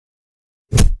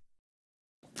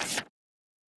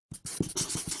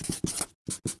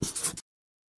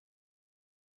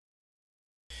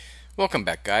Welcome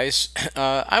back, guys.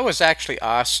 I was actually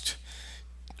asked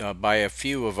by a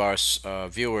few of our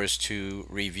viewers to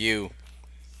review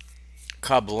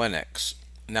Cub Linux.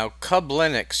 Now, Cub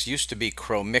Linux used to be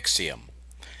Chromixium.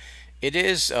 It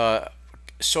is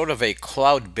sort of a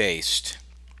cloud-based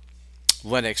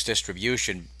Linux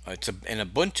distribution. It's an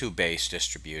Ubuntu-based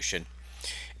distribution,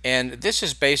 and this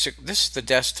is basic. This is the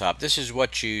desktop. This is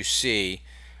what you see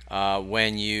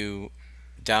when you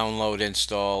download,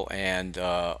 install, and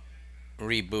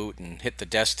reboot and hit the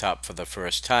desktop for the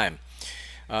first time.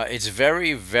 It's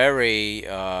very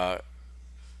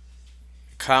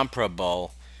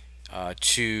comparable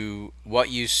to what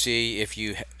you see if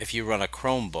you run a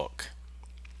Chromebook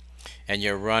and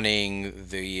you're running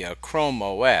the Chrome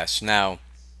OS. Now,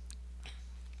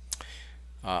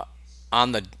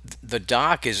 on the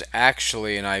dock is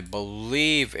actually, and I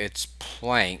believe it's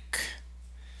Plank.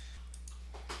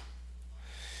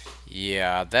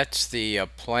 Yeah, that's the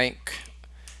Plank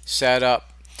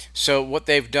setup. So what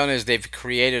they've done is they've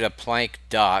created a Plank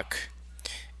dock,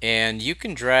 and you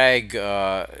can drag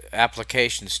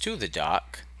applications to the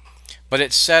dock, but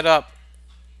it's set up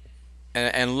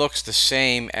and looks the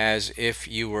same as if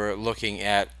you were looking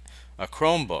at a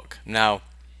Chromebook. Now,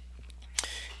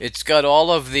 it's got all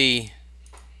of the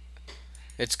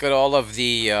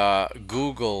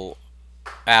Google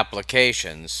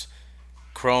applications: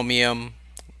 Chromium,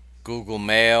 Google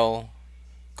Mail,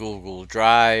 Google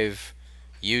Drive,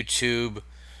 YouTube.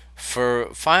 For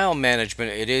file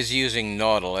management, it is using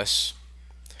Nautilus.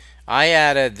 I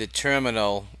added the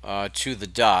terminal to the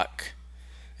dock,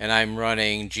 and I'm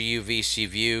running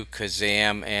guvcview,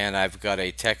 Kazam, and I've got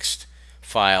a text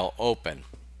file open.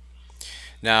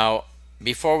 Now,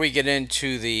 before we get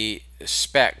into the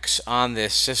specs on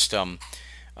this system,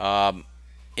 we'll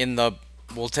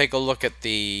take a look at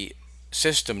the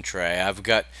system tray. I've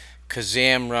got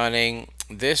Kazam running.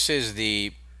 This is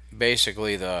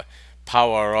basically the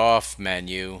power off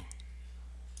menu,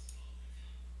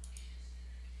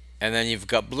 and then you've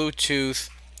got Bluetooth,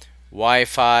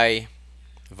 Wi-Fi,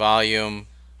 volume,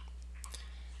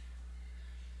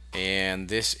 and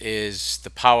this is the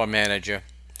power manager.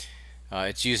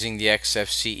 It's using the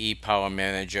XFCE power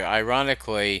manager.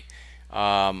 Ironically,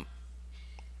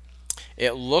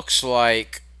 it looks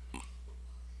like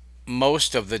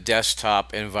most of the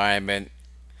desktop environment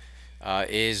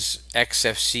is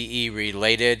XFCE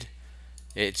related.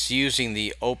 It's using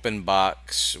the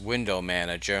OpenBox window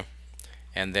manager,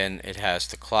 and then it has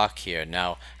the clock here.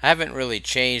 Now, I haven't really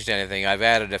changed anything. I've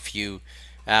added a few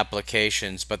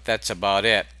applications, but that's about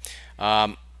it.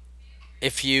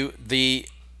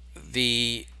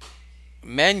 The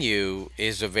menu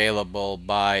is available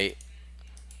by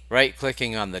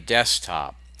right-clicking on the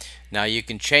desktop. Now, you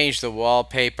can change the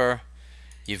wallpaper.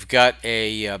 You've got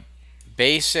a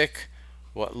basic,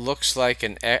 what looks like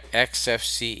an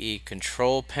XFCE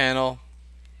control panel.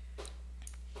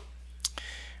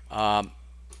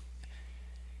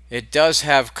 It does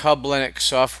have Cub Linux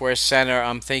Software Center.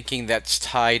 I'm thinking that's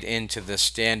tied into the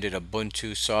standard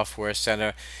Ubuntu Software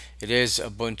Center. It is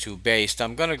Ubuntu based.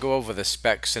 I'm going to go over the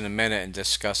specs in a minute and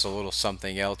discuss a little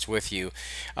something else with you.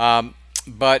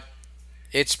 But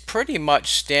it's pretty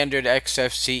much standard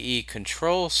XFCE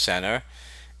control center.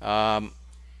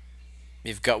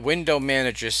 You've got Window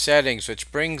Manager settings,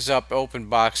 which brings up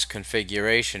OpenBox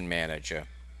Configuration Manager.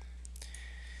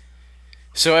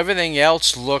 So everything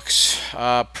else looks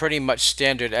pretty much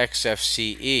standard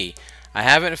XFCE. I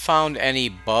haven't found any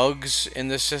bugs in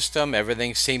the system.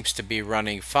 Everything seems to be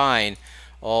running fine,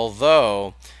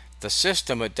 although the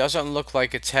system, it doesn't look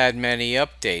like it's had many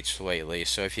updates lately.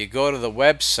 So if you go to the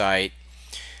website,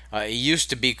 it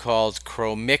used to be called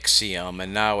Chromixium,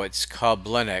 and now it's Cub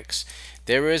Linux.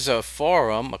 There is a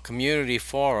forum, a community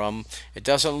forum. It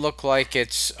doesn't look like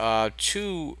it's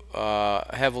too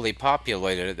heavily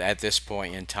populated at this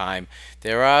point in time.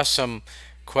 There are some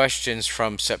questions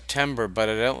from September, but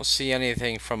I don't see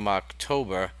anything from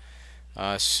October.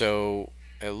 So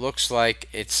it looks like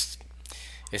it's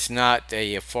not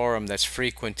a forum that's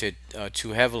frequented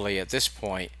too heavily at this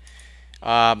point.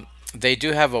 They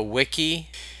do have a wiki.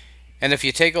 And if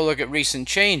you take a look at recent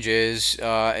changes,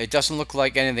 it doesn't look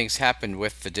like anything's happened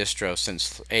with the distro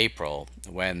since April,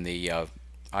 when the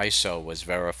ISO was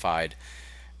verified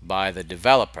by the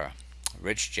developer,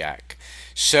 Rich Jack.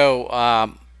 So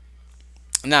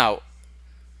now,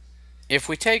 if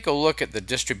we take a look at the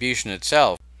distribution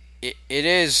itself, it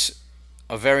is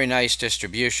a very nice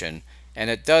distribution,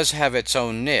 and it does have its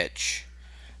own niche.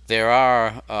 There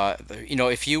are,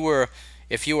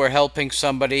 if you were helping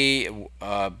somebody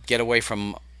get away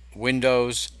from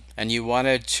Windows, and you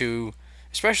wanted to,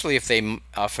 especially if they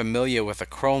are familiar with a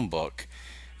Chromebook,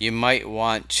 you might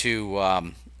want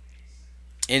to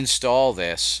install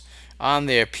this on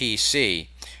their PC.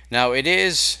 Now it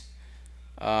is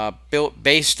built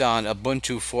based on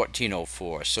Ubuntu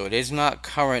 14.04, so it is not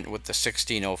current with the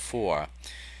 16.04.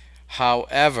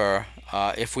 However,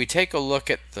 if we take a look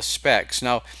at the specs,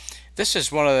 now this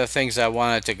is one of the things I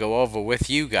wanted to go over with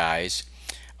you guys.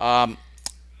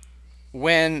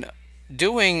 When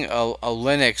doing a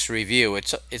Linux review,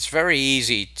 it's very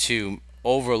easy to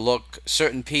overlook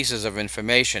certain pieces of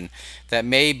information that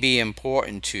may be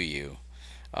important to you.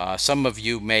 Some of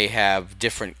you may have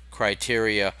different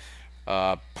criteria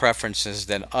preferences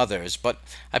than others, but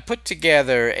I put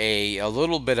together a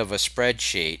little bit of a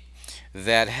spreadsheet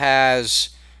that has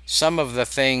some of the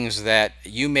things that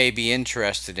you may be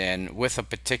interested in with a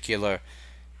particular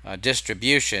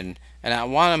distribution, and I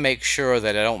want to make sure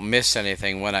that I don't miss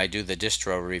anything when I do the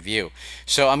distro review.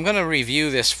 So I'm going to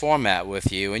review this format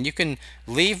with you, and you can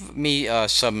leave me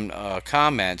some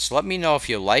comments. Let me know if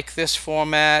you like this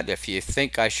format, if you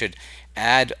think I should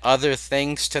add other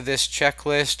things to this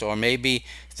checklist, or maybe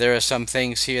there are some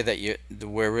things here that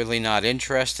we're really not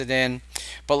interested in.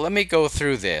 But let me go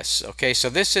through this. Okay, so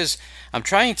this is, I'm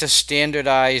trying to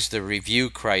standardize the review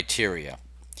criteria.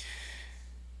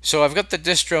 So I've got the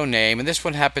distro name, and this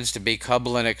one happens to be Cub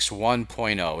Linux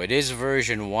 1.0. It is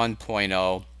version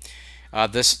 1.0.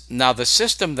 Now the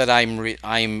system that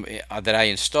I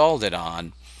installed it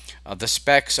on, the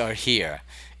specs are here.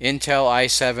 Intel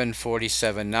i7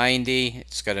 4790.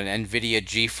 It's got an NVIDIA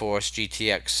GeForce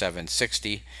GTX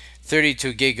 760,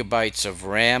 32 gigabytes of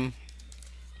RAM,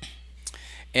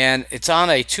 and it's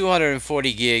on a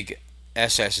 240 gig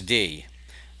SSD.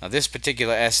 Now this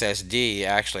particular SSD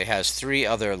actually has 3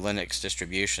 other Linux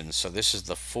distributions, so this is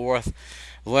the 4th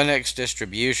Linux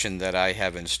distribution that I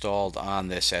have installed on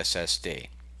this SSD.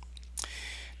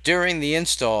 During the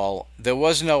install, there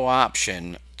was no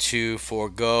option to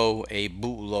forego a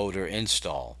bootloader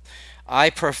install. I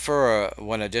prefer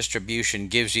when a distribution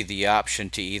gives you the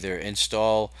option to either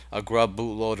install a grub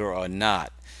bootloader or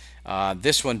not.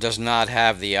 This one does not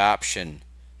have the option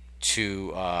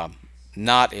to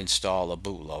not install a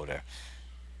bootloader.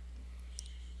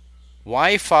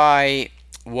 My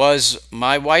Wi-Fi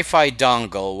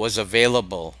dongle was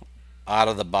available out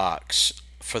of the box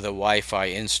for the Wi-Fi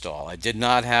install. I did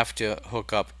not have to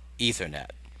hook up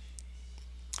Ethernet.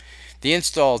 The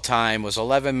install time was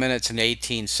 11 minutes and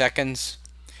 18 seconds.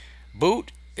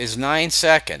 Boot is 9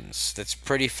 seconds. That's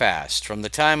pretty fast. From the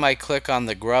time I click on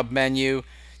the grub menu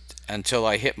until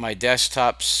I hit my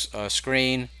desktop's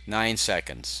screen, 9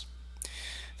 seconds.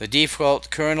 The default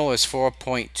kernel is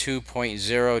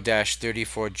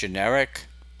 4.2.0-34 generic.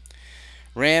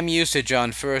 RAM usage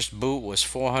on first boot was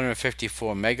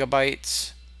 454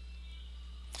 megabytes.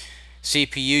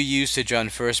 CPU usage on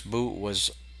first boot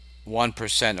was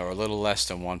 1% or a little less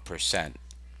than 1%.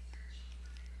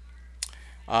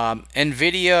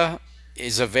 NVIDIA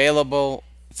is available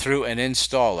through an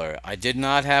installer. I did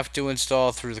not have to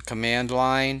install through the command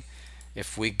line.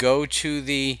 If we go to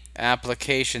the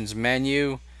applications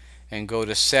menu and go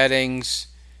to settings,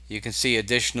 you can see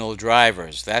additional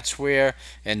drivers. That's where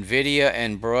NVIDIA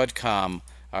and Broadcom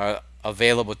are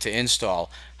available to install.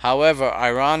 However,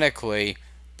 ironically,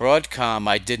 Broadcom,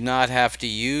 I did not have to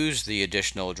use the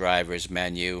additional drivers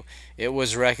menu. It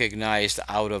was recognized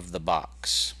out of the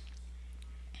box.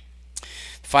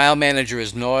 File manager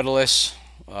is Nautilus.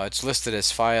 It's listed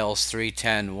as files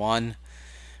 310.1.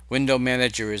 Window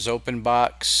manager is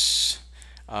OpenBox.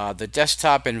 The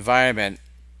desktop environment,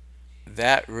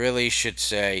 that really should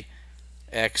say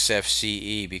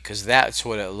XFCE, because that's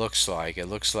what it looks like. It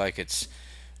looks like it's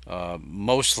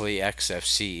mostly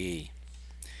XFCE.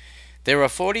 There are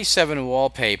 47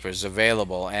 wallpapers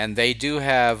available, and they do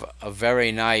have a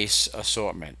very nice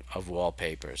assortment of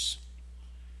wallpapers.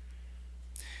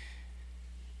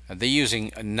 They're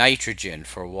using nitrogen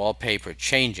for wallpaper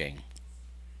changing.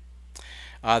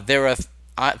 There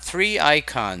are 3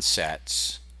 icon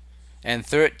sets and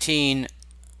 13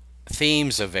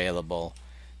 themes available.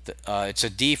 It's a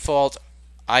default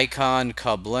icon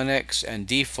Cub Linux and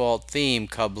default theme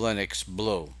Cub Linux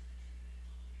Blue.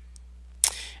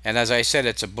 And as I said,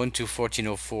 it's Ubuntu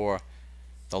 14.04,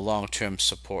 the long-term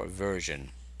support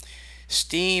version.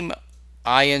 Steam,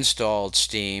 I installed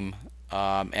Steam,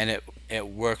 and it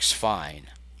works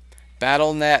fine.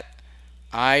 Battle.net,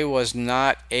 I was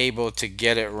not able to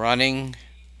get it running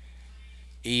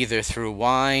either through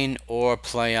Wine or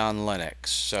Play on Linux,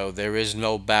 so there is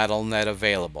no Battle.net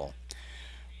available.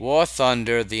 War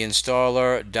Thunder, the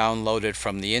installer, downloaded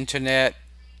from the internet,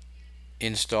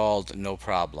 installed no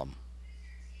problem.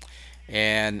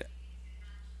 And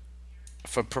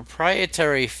for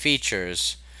proprietary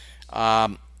features,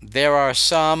 There are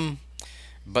some,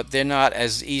 but they're not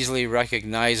as easily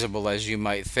recognizable as you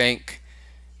might think.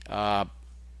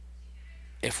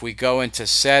 If we go into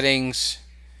settings,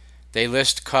 they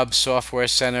list Cub Software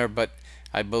Center, but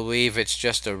I believe it's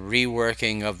just a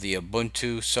reworking of the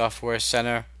Ubuntu Software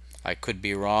Center. I could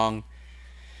be wrong.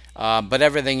 But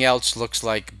everything else looks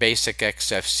like basic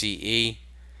XFCE.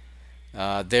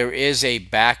 There is a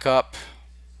backup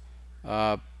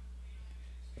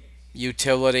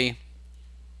utility,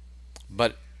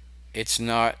 but it's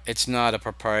not a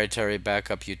proprietary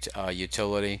backup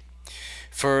utility.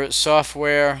 For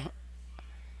software,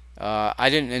 I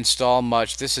didn't install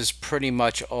much. This is pretty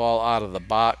much all out of the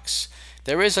box.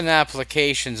 There is an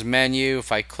applications menu.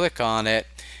 If I click on it,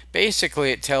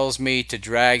 basically it tells me to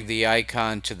drag the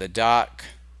icon to the dock.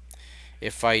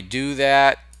 If I do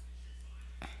that,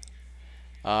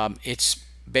 it's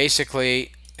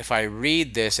basically, if I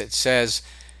read this, it says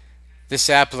this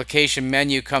application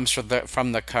menu comes from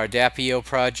the Cardapio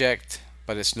project,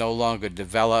 but it's no longer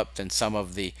developed and some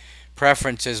of the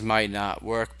preferences might not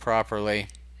work properly.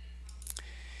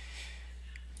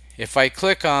 If I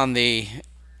click on the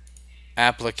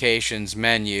applications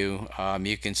menu,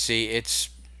 you can see it's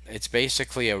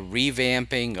basically a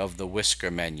revamping of the whisker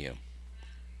menu.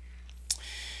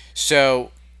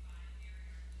 So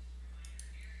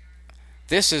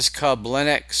this is Cub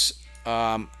Linux.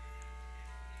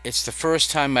 It's the first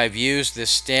time I've used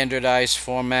this standardized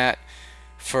format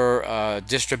for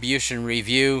distribution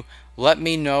review. Let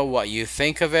me know what you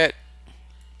think of it.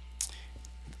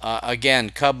 Again,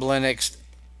 Cub Linux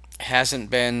hasn't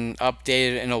been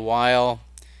updated in a while,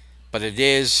 but it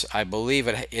is, I believe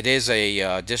it is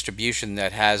a distribution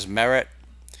that has merit,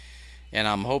 and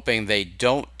I'm hoping they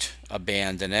don't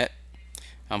abandon it.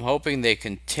 I'm hoping they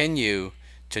continue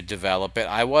to develop it.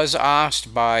 I was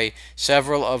asked by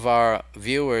several of our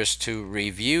viewers to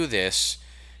review this,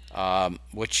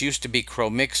 which used to be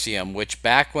Chromixium, which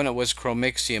back when it was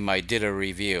Chromixium I did a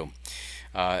review,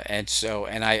 and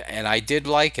I did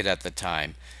like it at the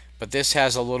time, but this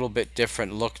has a little bit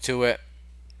different look to it.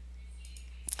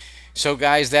 So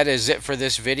guys, that is it for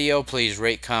this video. Please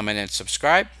rate, comment, and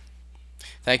subscribe.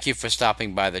 Thank you for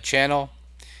stopping by the channel,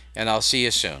 and I'll see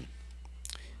you soon.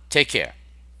 Take care.